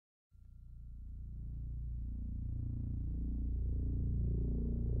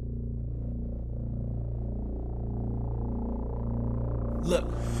Look,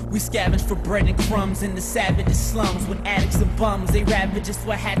 we scavenge for bread and crumbs in the savage slums. When addicts and bums, they ravage us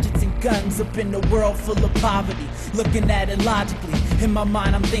with hatchets and guns. Up in a world full of poverty, looking at it logically. In my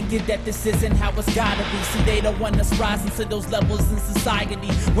mind, I'm thinking that this isn't how it's gotta be. See, they don't want us rising to those levels in society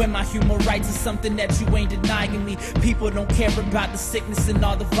when my human rights is something that you ain't denying me. People don't care about the sickness and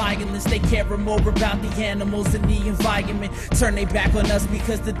all the violence. They care more about the animals and the environment. Turn their back on us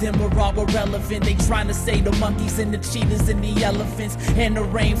because to them we're all irrelevant. They trying to say the monkeys and the cheetahs and the elephants and the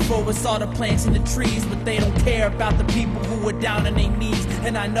rainforest, all the plants and the trees, but they don't care about the people who are down on their knees.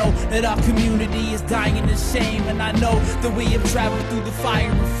 And I know that our community is dying in shame, and I know that we have traveled through the fire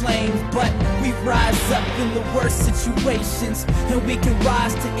and flames, but we rise up in the worst situations, and we can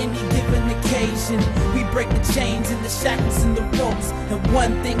rise to any given occasion. We break the chains and the shackles and the ropes, and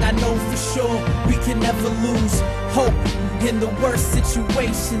one thing I know for sure, we can never lose hope in the worst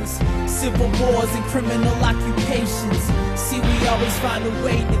situations. Civil wars and criminal occupations. See, we always find a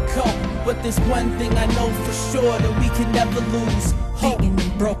way to cope, but there's one thing I know for sure, that we can never lose hope. Beaten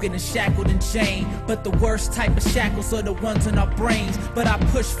and broken and shackled and chained, but the worst type of shackles are the ones in our brains. But I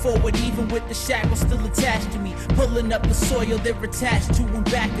push forward even with the shackles still attached to me, pulling up the soil they're attached to and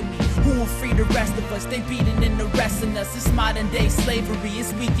back of me. Who will free the rest of us? They beating and arresting us. It's modern day slavery,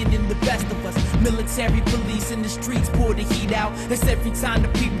 it's weakening the best of us. Military police in the streets pour the heat out. It's every time the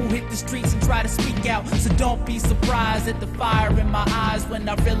people hit the streets and try to speak out. So don't be surprised at the fire in my eyes when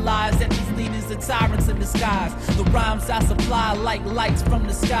I realize that these leaders are tyrants in disguise. The rhymes I supply like lights from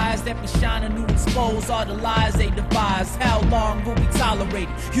the skies that be shining to expose all the lies they devise. How long will we tolerate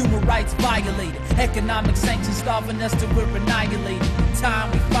it? Human rights violated, economic sanctions starving us till we're annihilated. The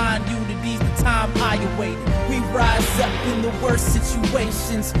time we find unity's the time I awaited. We rise up in the worst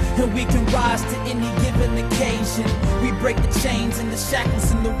situations, and we can rise to any given occasion. We break the chains and the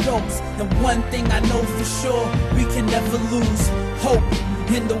shackles and the ropes, and one thing I know for sure, we can never lose hope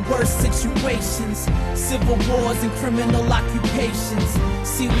in the worst situations. Civil wars and criminal occupations.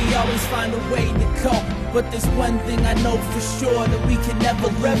 See, we always find a way to cope, but there's one thing I know for sure, that we can never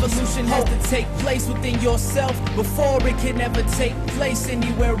lose. Revolution has to take place within yourself before it can ever take place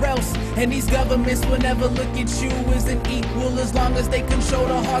anywhere else. And these governments will never look at you as an equal, as long as they control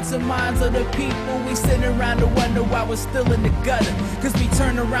the hearts and minds of the people. We sit around and wonder why we're still in the gutter, cause we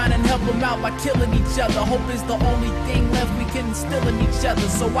turn around and help them out by killing each other. Hope is the only thing left we can instill in each other,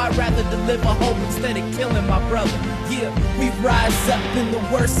 so I'd rather deliver hope instead of killing my brother. Yeah, we rise up in the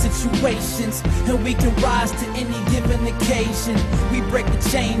worst situations, and we can rise to any given occasion. We break the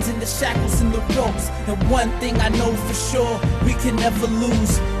chains and the shackles and the ropes, and one thing I know for sure, we can never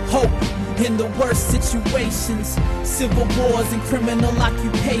lose hope in the worst situations. Civil wars and criminal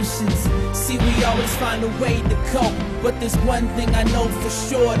occupations. See, we always find a way to cope, but there's one thing I know for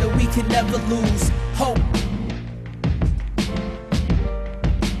sure, that we can never lose hope.